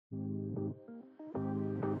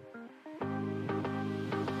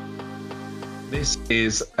This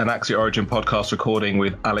is an Axia Origin podcast recording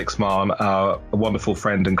with Alex Mahon, our wonderful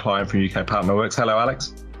friend and client from UK Partnerworks. Hello,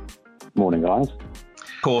 Alex. Morning, guys.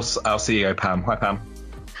 Of course, our CEO, Pam. Hi, Pam.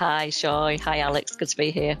 Hi, Shoy. Hi, Alex. Good to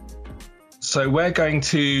be here. So we're going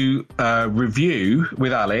to review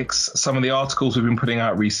with Alex some of the articles we've been putting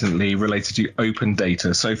out recently related to open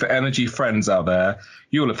data. So for energy friends out there,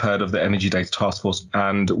 you will have heard of the Energy Data Task Force,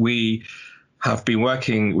 and we have been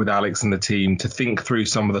working with Alex and the team to think through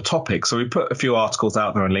some of the topics. So we put a few articles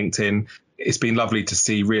out there on LinkedIn. It's been lovely to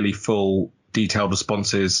see really full, detailed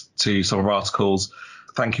responses to some of our articles.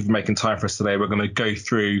 Thank you for making time for us today. We're going to go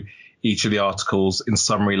through each of the articles in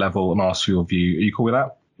summary level and ask for your view. Are you cool with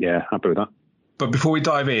that? Yeah, happy with that. But before we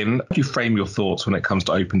dive in, how do you frame your thoughts when it comes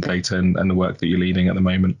to open data and the work that you're leading at the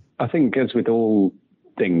moment? I think, as with all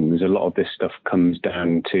things, a lot of this stuff comes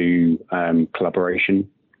down to collaboration.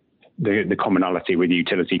 The commonality with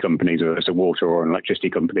utility companies, whether it's a water or an electricity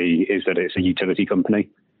company, is that it's a utility company.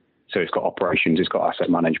 So it's got operations, it's got asset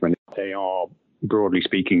management. They are, broadly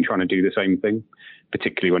speaking, trying to do the same thing,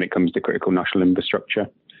 particularly when it comes to critical national infrastructure.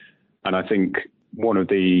 And I think one of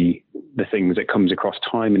the things that comes across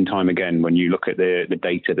time and time again when you look at the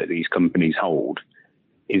data that these companies hold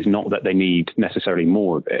is not that they need necessarily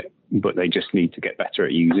more of it, but they just need to get better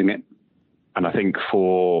at using it. And I think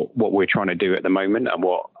for what we're trying to do at the moment and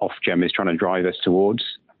what Ofgem is trying to drive us towards,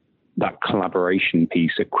 that collaboration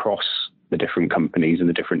piece across the different companies and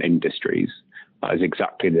the different industries, that is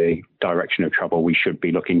exactly the direction of travel we should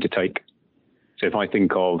be looking to take. So if I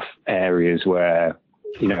think of areas where,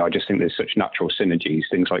 I just think there's such natural synergies,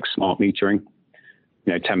 things like smart metering.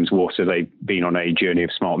 Thames Water, they've been on a journey of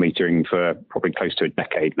smart metering for probably close to a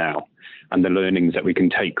decade now. And the learnings that we can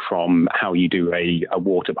take from how you do a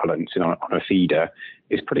water balance on a feeder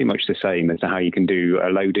is pretty much the same as to how you can do a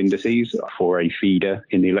load indices for a feeder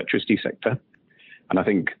in the electricity sector. And I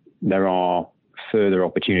think there are further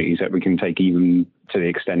opportunities that we can take, even to the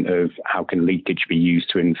extent of how can leakage be used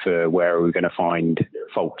to infer where are we going to find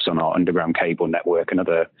faults on our underground cable network, and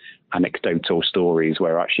other anecdotal stories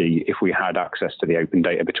where actually if we had access to the open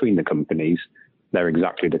data between the companies, they're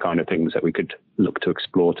exactly the kind of things that we could look to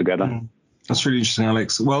explore together. That's really interesting,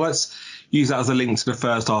 Alex. Well, let's use that as a link to the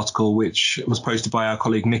first article, which was posted by our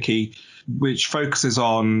colleague Nikki, which focuses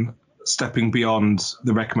on stepping beyond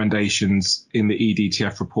the recommendations in the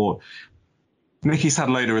EDTF report. Nikki's had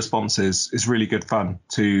a load of responses. It's really good fun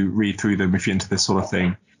to read through them if you're into this sort of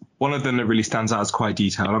thing. One of them that really stands out is quite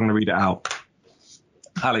detailed. I'm going to read it out.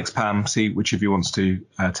 Alex, Pam, see which of you wants to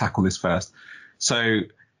tackle this first. So,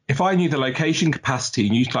 if I knew the location, capacity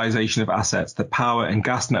and utilisation of assets that power and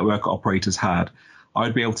gas network operators had, I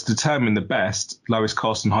would be able to determine the best, lowest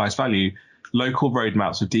cost and highest value local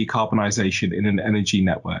roadmaps for decarbonisation in an energy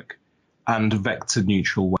network and vector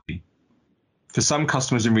neutral way. For some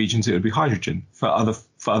customers and regions, it would be hydrogen. For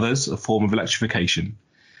others, a form of electrification.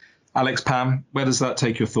 Alex, Pam, where does that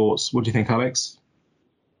take your thoughts? What do you think, Alex?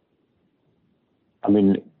 I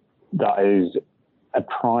mean, that is a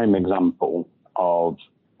prime example of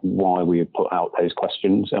why we have put out those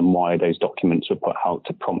questions and why those documents were put out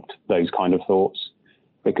to prompt those kind of thoughts,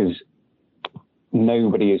 because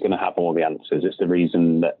nobody is going to have all the answers. It's the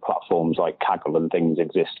reason that platforms like Kaggle and things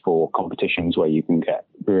exist for competitions where you can get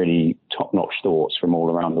really top-notch thoughts from all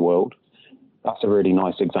around the world. That's a really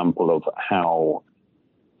nice example of how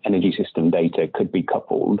energy system data could be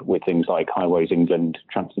coupled with things like Highways England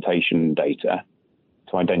transportation data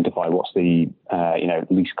to identify what's the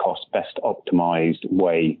least cost, best optimized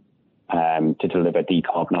way to deliver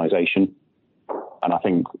decarbonisation. And I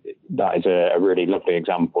think that is a really lovely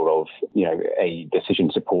example of a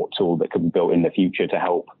decision support tool that could be built in the future to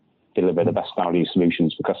help deliver the best value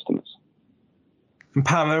solutions for customers. And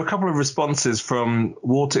Pam, there are a couple of responses from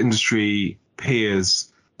water industry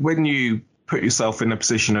peers. When you put yourself in a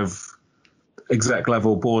position of exec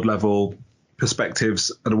level, board level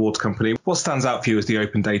perspectives at a water company, what stands out for you as the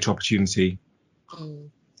open data opportunity?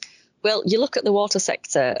 Well, you look at the water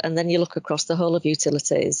sector and then you look across the whole of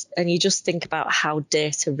utilities and you just think about how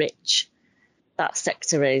data rich that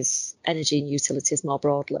sector is, energy and utilities more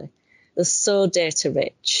broadly. They're so data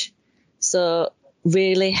rich. So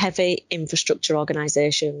really heavy infrastructure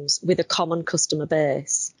organisations with a common customer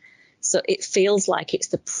base. So it feels like it's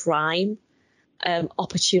the prime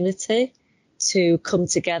opportunity to come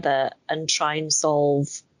together and try and solve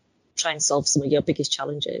some of your biggest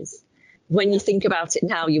challenges. When you think about it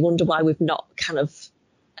now, you wonder why we've not kind of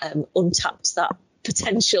untapped that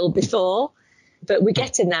potential before. But we're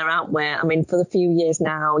getting there, aren't we? I mean, for a few years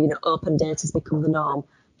now, open data has become the norm,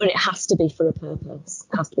 but it has to be for a purpose.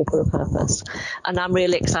 It has to be for a purpose. And I'm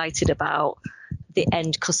really excited about the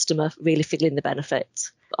end customer really feeling the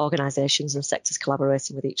benefit. organisations and sectors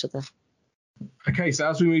collaborating with each other. Okay, so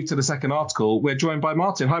as we move to the second article, we're joined by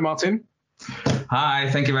Martin. Hi, Martin. Hi,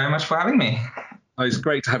 thank you very much for having me. Oh, it's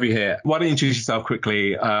great to have you here. Why don't you introduce yourself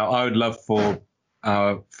quickly? I would love for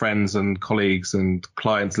our friends and colleagues and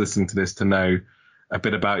clients listening to this to know a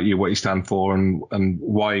bit about you, what you stand for, and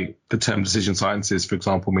why the term decision sciences, for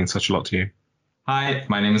example, means such a lot to you. Hi,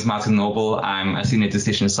 my name is Martin Noble. I'm a Senior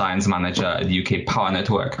Decision Science Manager at the UK Power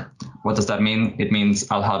Network. What does that mean? It means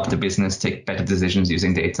I'll help the business take better decisions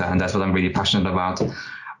using data, and that's what I'm really passionate about.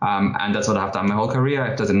 And that's what I've done my whole career.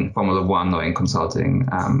 I've done in Formula One or in consulting,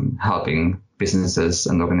 helping businesses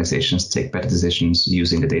and organizations take better decisions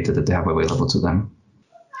using the data that they have available to them.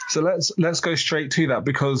 So let's go straight to that,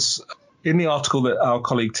 because in the article that our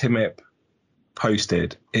colleague Tim Ip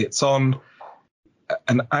posted, it's on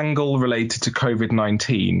an angle related to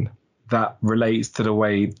COVID-19 that relates to the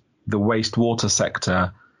way the wastewater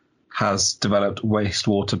sector has developed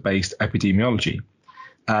wastewater-based epidemiology.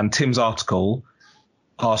 And Tim's article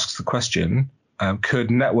asks the question,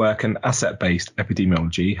 could network and asset-based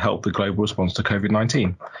epidemiology help the global response to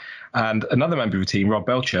COVID-19? And another member of the team, Rob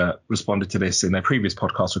Belcher, responded to this in their previous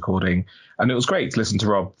podcast recording. And it was great to listen to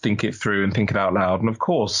Rob think it through and think it out loud. And of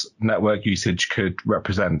course, network usage could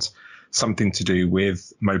represent something to do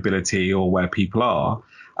with mobility or where people are.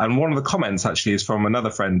 And one of the comments actually is from another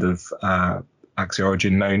friend of Axia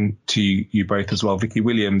Origin, known to you both as well, Vicky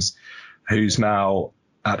Williams, who's now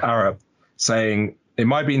at Arup, saying it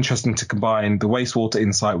might be interesting to combine the wastewater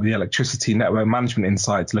insight with the electricity network management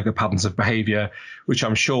insight to look at patterns of behavior, which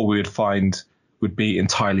I'm sure we would find would be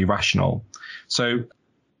entirely rational. So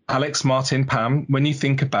Alex, Martin, Pam, when you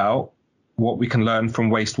think about what we can learn from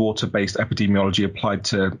wastewater-based epidemiology applied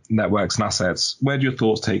to networks and assets, where do your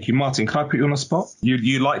thoughts take you? Martin, can I put you on the spot?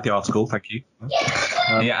 You liked the article, thank you.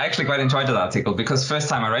 Yeah, I actually quite enjoyed that article, because first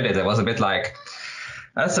time I read it, it was a bit like,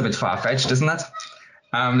 that's a bit far-fetched, isn't it?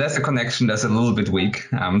 There's a connection that's a little bit weak.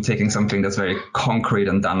 Taking something that's very concrete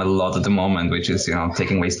and done a lot at the moment, which is,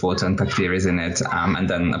 taking wastewater and bacteria in it, and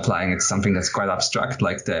then applying it to something that's quite abstract,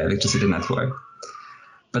 like the electricity network.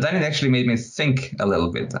 But then it actually made me think a little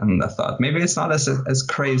bit, and I thought maybe it's not as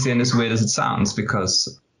crazy and as weird as it sounds,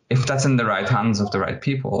 because if that's in the right hands of the right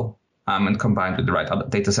people, and combined with the right other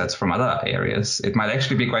data sets from other areas, it might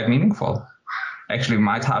actually be quite meaningful. Actually, we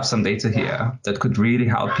might have some data here that could really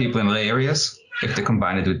help people in other areas if they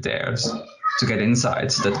combine it with theirs to get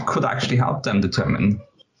insights that could actually help them determine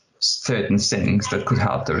certain things that could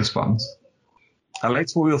help the response.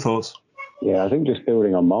 Alex, what were your thoughts? Yeah, I think just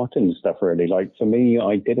building on Martin's stuff, really. Like, for me,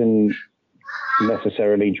 I didn't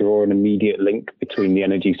necessarily draw an immediate link between the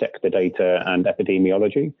energy sector data and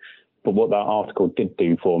epidemiology. But what that article did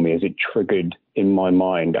do for me is it triggered in my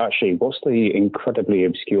mind, actually, what's the incredibly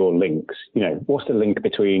obscure links? What's the link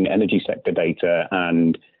between energy sector data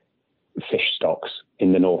and fish stocks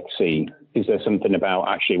in the North Sea? Is there something about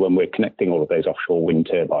actually when we're connecting all of those offshore wind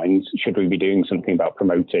turbines, should we be doing something about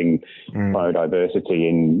promoting biodiversity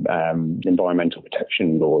in environmental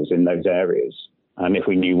protection laws in those areas? And if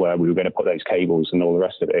we knew where we were going to put those cables and all the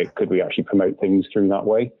rest of it, could we actually promote things through that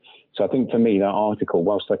way? So I think for me, that article,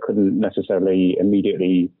 whilst I couldn't necessarily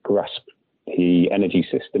immediately grasp the energy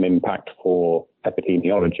system impact for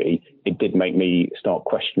epidemiology, it did make me start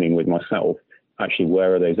questioning with myself, actually,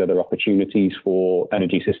 where are those other opportunities for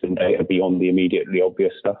energy system data beyond the immediately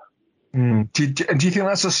obvious stuff? Do you think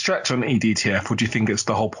that's a stretch on EDTF, or do you think it's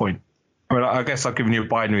the whole point? I mean, I guess I've given you a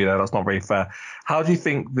binary there. That's not very fair. How do you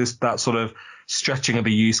think that sort of stretching of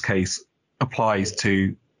the use case applies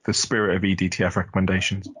to the spirit of EDTF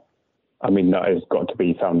recommendations? I mean, that has got to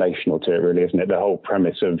be foundational to it, really, isn't it? The whole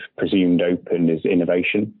premise of presumed open is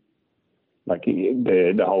innovation. Like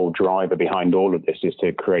the whole driver behind all of this is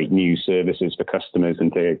to create new services for customers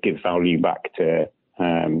and to give value back to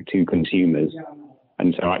consumers.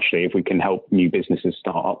 And so actually, if we can help new businesses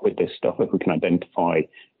start up with this stuff, if we can identify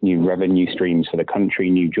new revenue streams for the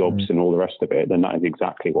country, new jobs and all the rest of it, then that is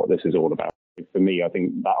exactly what this is all about. For me, I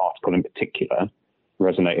think that article in particular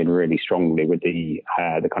resonated really strongly with the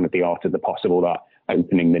kind of the art of the possible, that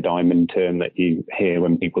opening the diamond term that you hear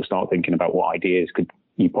when people start thinking about what ideas could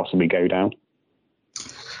you possibly go down.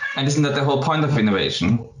 And isn't that the whole point of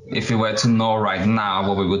innovation? If we were to know right now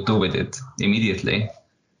what we would do with it immediately,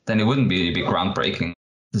 then it wouldn't be groundbreaking.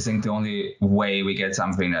 I think the only way we get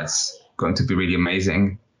something that's going to be really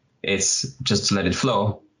amazing is just to let it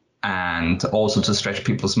flow, and also to stretch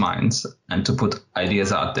people's minds and to put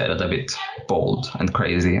ideas out there that are a bit bold and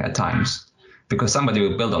crazy at times. Because somebody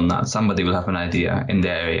will build on that. Somebody will have an idea in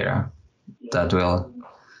their area that will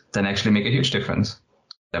then actually make a huge difference,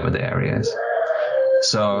 whatever the area is.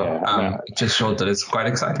 So it just showed that it's quite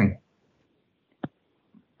exciting.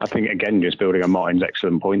 I think, again, just building on Martin's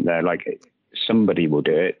excellent point there, like somebody will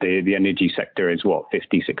do it. The energy sector is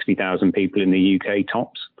 50, 60,000 people in the UK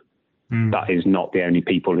tops. That is not the only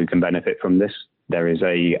people who can benefit from this. There is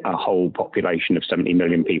a whole population of 70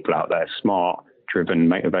 million people out there, smart, driven,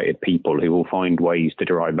 motivated people who will find ways to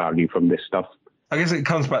derive value from this stuff. I guess it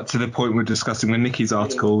comes back to the point we're discussing with Nikki's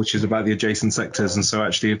article, which is about the adjacent sectors. And so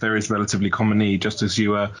actually, if there is relatively common need, just as you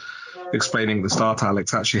were explaining at the start,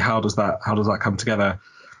 Alex, actually, how does that come together?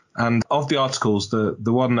 And of the articles, the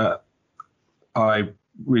one that I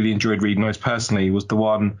really enjoyed reading most personally was the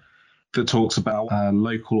one that talks about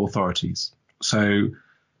local authorities. So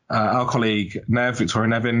our colleague Victoria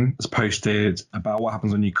Nevin has posted about what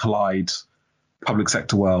happens when you collide public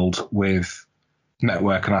sector world with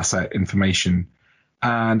network and asset information,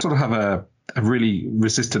 and sort of have a really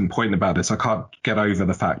resistant point about this. I can't get over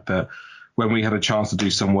the fact that when we had a chance to do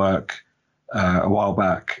some work a while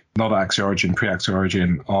back, not at Axia Origin, pre-Axia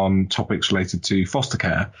Origin, on topics related to foster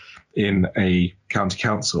care in a county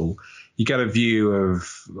council, you get a view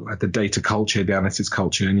of like the data culture, the analytics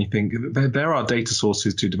culture, and you think there are data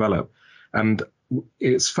sources to develop. And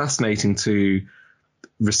it's fascinating to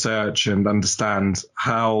research and understand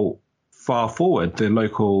how far forward the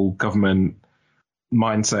local government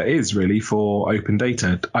mindset is really for open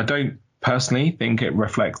data. I don't personally think it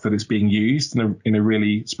reflects that it's being used in a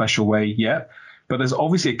really special way yet, but there's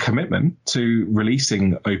obviously a commitment to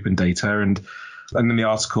releasing open data. And in the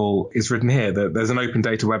article is written here that there's an open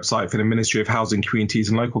data website for the Ministry of Housing, Communities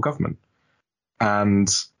and Local Government.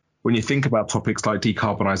 And when you think about topics like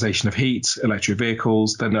decarbonisation of heat, electric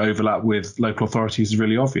vehicles, then the overlap with local authorities is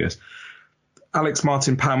really obvious. Alex,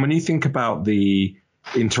 Martin, Pam, when you think about the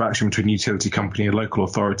interaction between utility company and local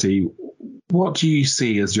authority, what do you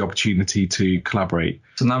see as the opportunity to collaborate?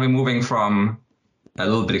 So now we're moving from a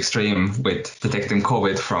little bit extreme with detecting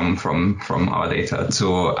COVID from our data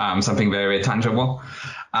to something very, very tangible.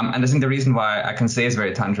 And I think the reason why I can say it's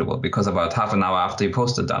very tangible, because about half an hour after you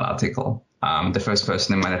posted that article, the first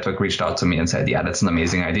person in my network reached out to me and said, yeah, that's an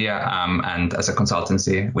amazing idea. And as a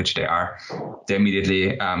consultancy, which they're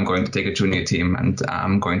immediately going to take a junior team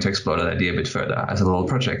and going to explore that idea a bit further as a little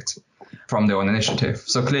project from their own initiative.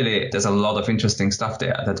 So clearly, there's a lot of interesting stuff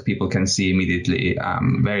there that people can see immediately,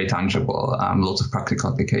 very tangible, lots of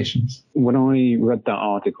practical applications. When I read that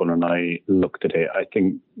article and I looked at it, I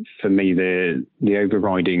think for me, the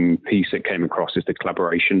overriding piece that came across is the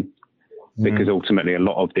collaboration. Because ultimately, a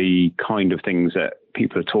lot of the kind of things that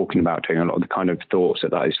people are talking about doing, a lot of the kind of thoughts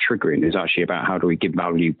that is triggering is actually about how do we give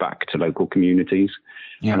value back to local communities.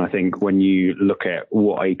 Yeah. And I think when you look at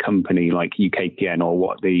what a company like UKPN or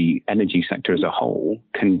what the energy sector as a whole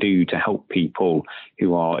can do to help people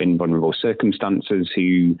who are in vulnerable circumstances,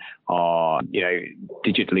 who are,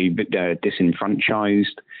 digitally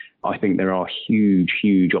disenfranchised, I think there are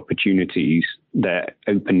huge opportunities that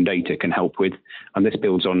open data can help with. And this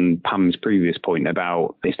builds on Pam's previous point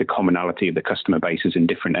about it's the commonality of the customer bases in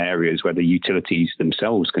different areas where the utilities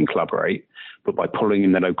themselves can collaborate. But by pulling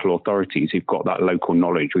in the local authorities who've got that local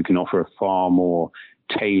knowledge, we can offer a far more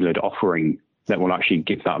tailored offering that will actually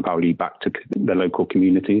give that value back to the local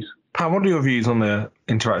communities. Pam, what are your views on the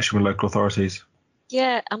interaction with local authorities?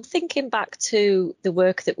 Yeah, I'm thinking back to the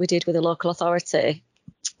work that we did with a local authority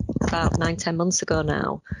about 9-10 months ago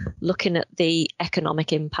now, looking at the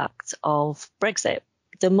economic impact of Brexit.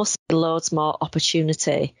 There must be loads more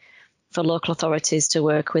opportunity for local authorities to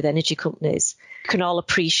work with energy companies. You can all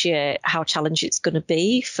appreciate how challenging it's going to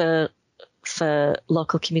be for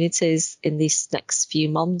local communities in these next few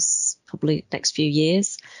months, probably next few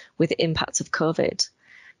years, with the impact of COVID.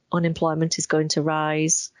 Unemployment is going to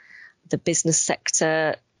rise. The business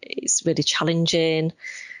sector is really challenging.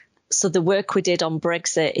 So the work we did on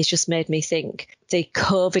Brexit has just made me think the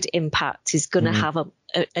COVID impact is going to have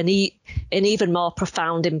an even more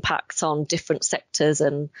profound impact on different sectors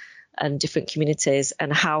and different communities.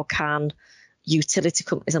 And how can utility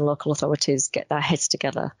companies and local authorities get their heads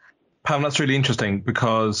together? Pam, that's really interesting,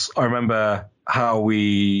 because I remember how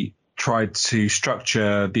we tried to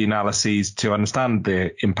structure the analyses to understand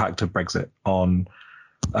the impact of Brexit on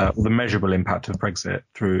the measurable impact of Brexit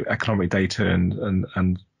through economic data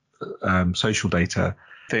and social data.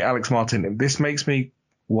 Alex, Martin, this makes me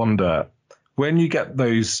wonder, when you get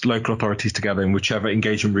those local authorities together in whichever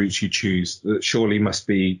engagement routes you choose, that surely must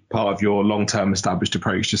be part of your long-term established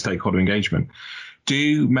approach to stakeholder engagement.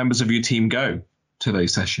 Do members of your team go to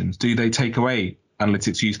those sessions? Do they take away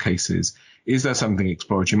analytics use cases? Is there something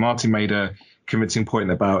exploratory? Martin made a convincing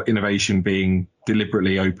point about innovation being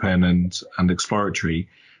deliberately open and exploratory.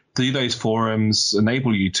 Do those forums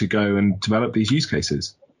enable you to go and develop these use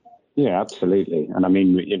cases? Yeah, absolutely. And I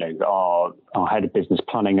mean, our head of business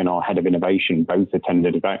planning and our head of innovation both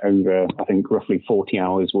attended about over, I think, roughly 40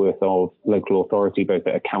 hours worth of local authority, both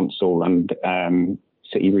at a council and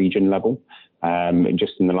city region level,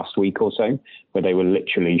 just in the last week or so, where they were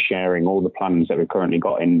literally sharing all the plans that we've currently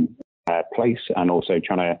got in place, and also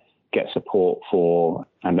trying to get support for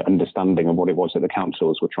and understanding of what it was that the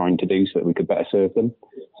councils were trying to do so that we could better serve them.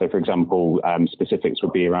 So, for example, specifics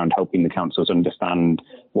would be around helping the councils understand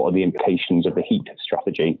what are the implications of the heat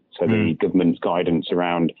strategy. So the government's guidance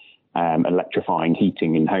around electrifying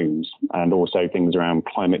heating in homes, and also things around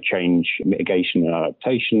climate change mitigation and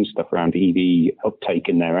adaptation, stuff around EV uptake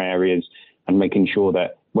in their areas, and making sure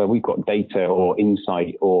that where we've got data or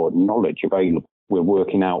insight or knowledge available, we're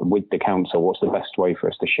working out with the council what's the best way for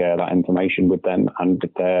us to share that information with them and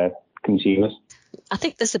with their consumers. I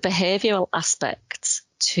think there's a behavioural aspect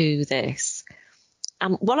to this.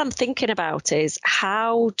 What I'm thinking about is,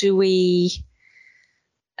 how do we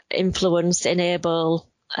influence, enable,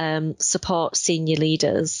 support senior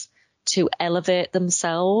leaders to elevate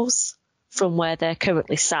themselves from where they're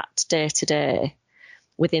currently sat day to day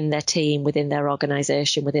within their team, within their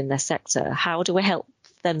organisation, within their sector? How do we help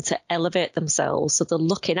them to elevate themselves so they're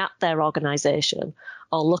looking at their organisation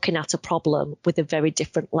or looking at a problem with a very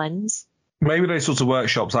different lens? Maybe those sorts of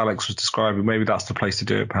workshops Alex was describing, maybe that's the place to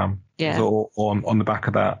do it, Pam. Yeah. Or on the back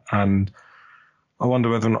of that. And I wonder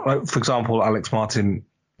whether or not, for example, Alex Martin,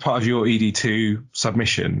 part of your ED2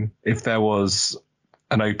 submission, if there was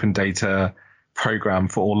an open data program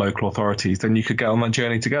for all local authorities, then you could get on that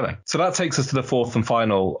journey together. So that takes us to the fourth and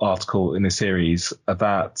final article in this series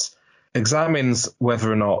that examines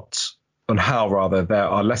whether or not, and how rather, there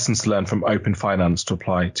are lessons to learn from open finance to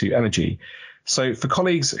apply to energy. So for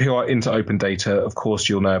colleagues who are into open data, of course,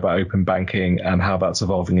 you'll know about open banking and how that's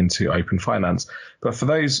evolving into open finance. But for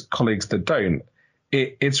those colleagues that don't,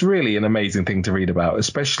 it's really an amazing thing to read about,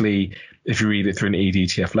 especially if you read it through an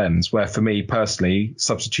EDTF lens, where for me personally,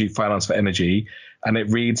 substitute finance for energy, and it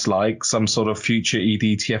reads like some sort of future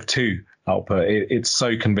EDTF2 output. It's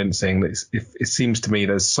so convincing that it seems to me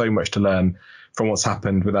there's so much to learn from what's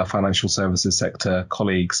happened with our financial services sector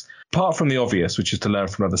colleagues, apart from the obvious, which is to learn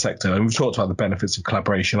from another sector. And we've talked about the benefits of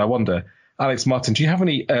collaboration. I wonder, Alex Martin, do you have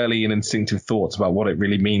any early and instinctive thoughts about what it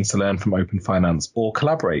really means to learn from open finance or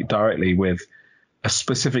collaborate directly with a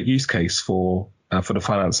specific use case for the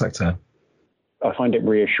finance sector? I find it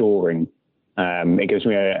reassuring. It gives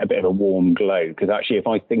me a bit of a warm glow, because actually, if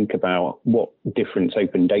I think about what difference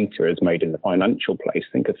open data has made in the financial place,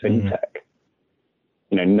 think of fintech.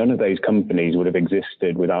 None of those companies would have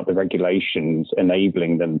existed without the regulations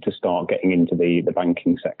enabling them to start getting into the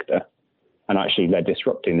banking sector. And actually, they're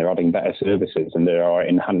disrupting, they're adding better services, and there are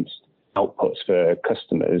enhanced outputs for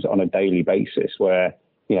customers on a daily basis where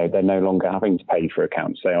they're no longer having to pay for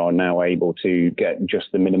accounts. They are now able to get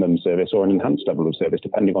just the minimum service or an enhanced level of service,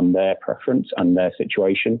 depending on their preference and their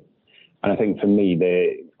situation. And I think for me,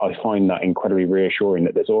 I find that incredibly reassuring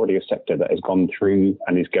that there's already a sector that has gone through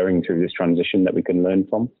and is going through this transition that we can learn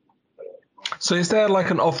from. So is there like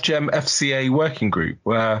an Ofgem FCA working group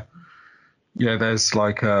where there's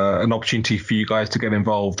like an opportunity for you guys to get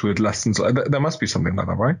involved with lessons? There must be something like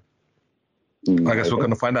that, right? I guess we're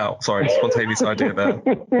going to find out. Sorry, spontaneous idea there.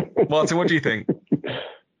 Martin, what do you think?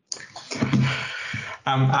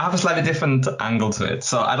 I have a slightly different angle to it.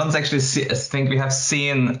 So I don't actually think we have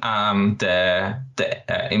seen the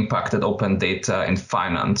impact that open data in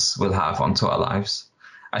finance will have onto our lives.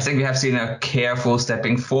 I think we have seen a careful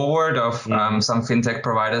stepping forward of some fintech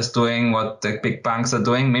providers doing what the big banks are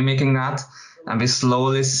doing, mimicking that. And we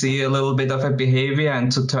slowly see a little bit of a behavior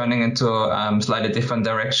and turning into slightly different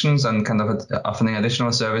directions and kind of offering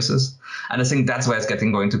additional services. And I think that's where it's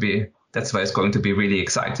going to be really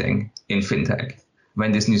exciting in fintech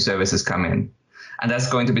when these new services come in. And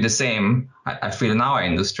that's going to be the same, I feel, in our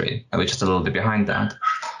industry. We're just a little bit behind that.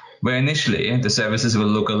 Where initially the services will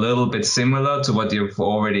look a little bit similar to what you've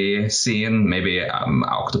already seen. Maybe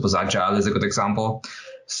Octopus Agile is a good example.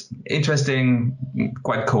 Interesting,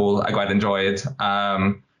 quite cool. I quite enjoy it,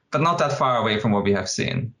 but not that far away from what we have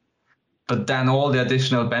seen. But then all the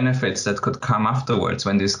additional benefits that could come afterwards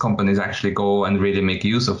when these companies actually go and really make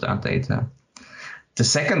use of that data. The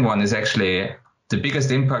second one is actually the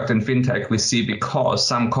biggest impact in fintech we see because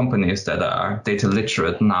some companies that are data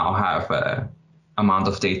literate now have an amount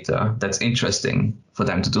of data that's interesting for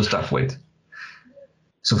them to do stuff with.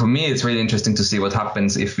 So for me, it's really interesting to see what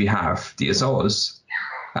happens if we have DSOs,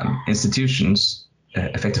 institutions,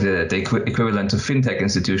 effectively the equivalent to fintech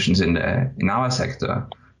institutions in our sector,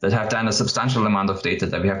 that have done a substantial amount of data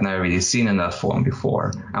that we have never really seen in that form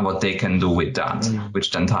before, and what they can do with that,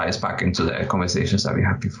 which then ties back into the conversations that we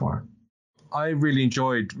had before. I really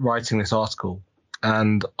enjoyed writing this article,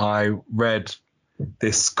 and I read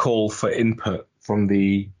this call for input from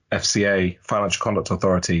the FCA, Financial Conduct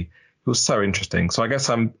Authority. It was so interesting. So I guess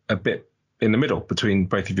I'm a bit in the middle between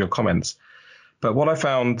both of your comments. But what I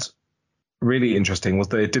found really interesting was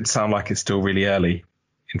that it did sound like it's still really early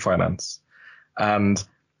in finance. And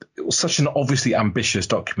it was such an obviously ambitious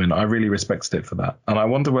document. I really respected it for that. And I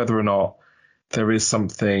wonder whether or not there is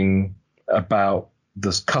something about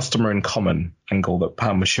this customer in common angle that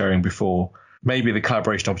Pam was sharing before. Maybe the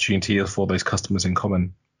collaboration opportunity is for those customers in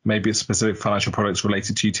common. Maybe it's specific financial products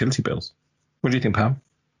related to utility bills. What do you think, Pam?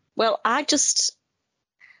 Well, I'm just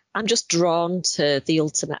drawn to the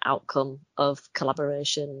ultimate outcome of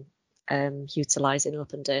collaboration, utilising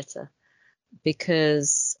open data,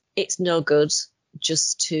 because it's no good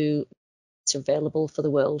just to it's available for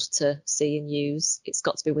the world to see and use. It's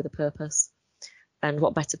got to be with a purpose. And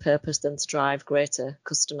what better purpose than to drive greater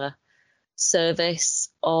customer service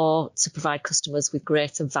or to provide customers with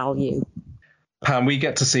greater value? Pam, we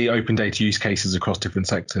get to see open data use cases across different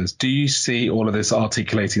sectors. Do you see all of this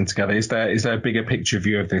articulating together? Is there a bigger picture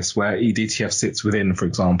view of this where eDTF sits within, for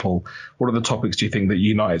example? What are the topics do you think that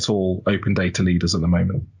unites all open data leaders at the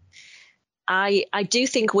moment? I do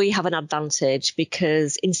think we have an advantage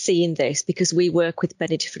because in seeing this, because we work with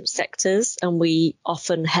many different sectors and we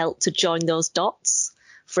often help to join those dots.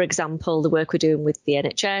 For example, the work we're doing with the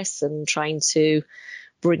NHS and trying to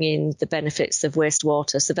bring in the benefits of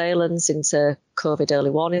wastewater surveillance into COVID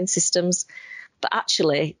early warning systems. But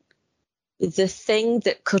actually, the thing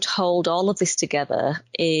that could hold all of this together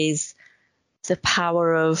is the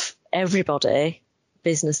power of everybody,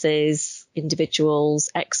 businesses, individuals,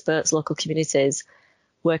 experts, local communities,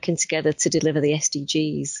 working together to deliver the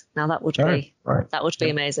SDGs. Now that would be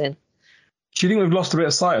amazing. Do you think we've lost a bit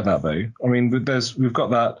of sight of that, though? I mean, we've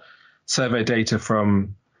got that survey data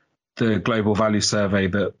from the Global Value Survey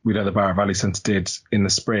that we know the Barratt Value Centre did in the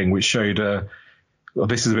spring, which showed well,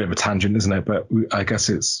 this is a bit of a tangent, isn't it? But I guess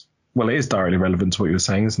it is directly relevant to what you were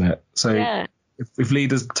saying, isn't it? So yeah. If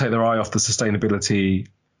leaders take their eye off the sustainability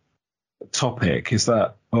topic, is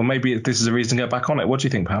that, or maybe this is a reason to get back on it? What do you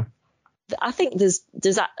think, Pam? I think there's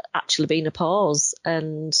actually been a pause,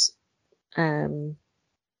 and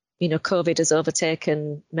COVID has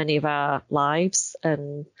overtaken many of our lives,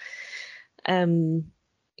 and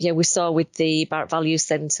we saw with the Barratt Value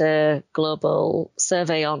Centre global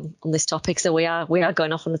survey on this topic. So we are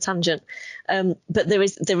going off on a tangent, but there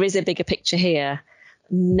is a bigger picture here.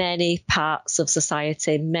 Many parts of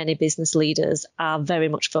society, many business leaders are very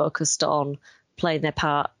much focused on playing their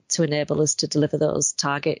part to enable us to deliver those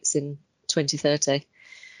targets in 2030.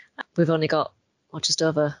 We've only got just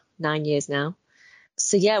over 9 years now.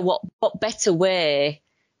 So yeah, what better way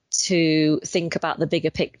to think about the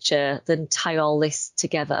bigger picture than tie all this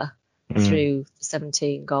together through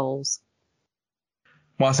 17 goals?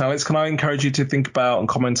 Martin, Alex, can I encourage you to think about and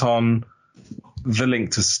comment on the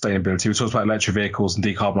link to sustainability? We talked about electric vehicles and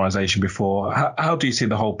decarbonisation before. How do you see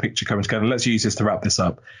the whole picture coming together? Let's use this to wrap this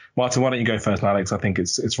up. Martin, why don't you go first, Alex? I think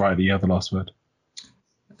it's right that you have the last word.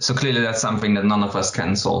 So clearly that's something that none of us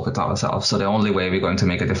can solve it ourselves. So the only way we're going to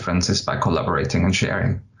make a difference is by collaborating and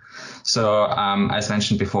sharing. So as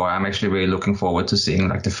mentioned before, I'm actually really looking forward to seeing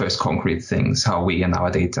like the first concrete things, how we and our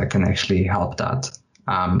data can actually help that.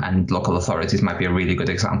 And local authorities might be a really good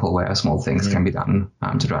example where small things can be done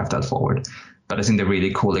to drive that forward. But I think the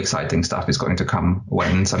really cool, exciting stuff is going to come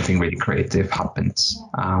when something really creative happens.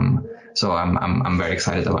 So I'm very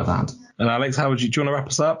excited about that. And Alex, do you want to wrap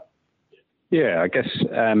us up? Yeah, I guess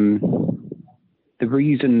the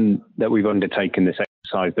reason that we've undertaken this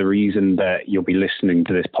exercise, the reason that you'll be listening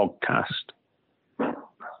to this podcast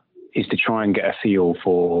is to try and get a feel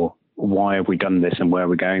for why have we done this and where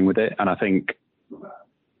we're going with it. And I think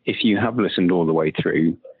if you have listened all the way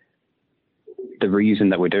through, the reason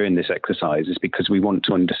that we're doing this exercise is because we want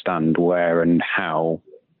to understand where and how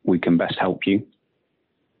we can best help you.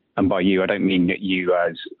 And by you, I don't mean that you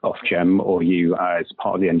as Ofgem or you as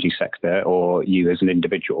part of the energy sector or you as an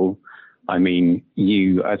individual. I mean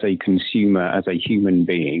you as a consumer, as a human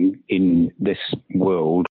being in this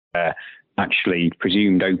world where actually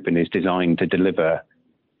presumed open is designed to deliver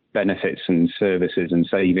benefits and services and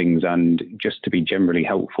savings and just to be generally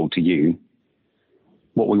helpful to you.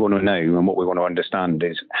 What we want to know and what we want to understand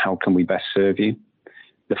is how can we best serve you?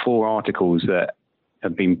 The 4 articles that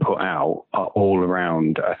have been put out are all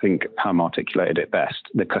around, I think Pam articulated it best,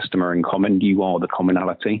 the customer in common. You are the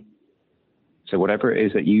commonality. So whatever it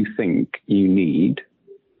is that you think you need,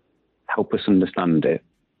 help us understand it.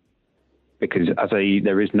 Because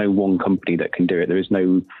there is no one company that can do it. There is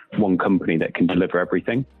no one company that can deliver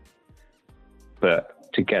everything. But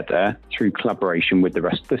together through collaboration with the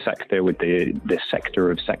rest of the sector, with the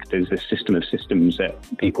sector of sectors, the system of systems that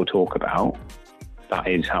people talk about. That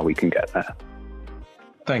is how we can get there.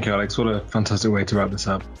 Thank you, Alex. What a fantastic way to wrap this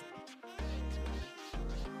up.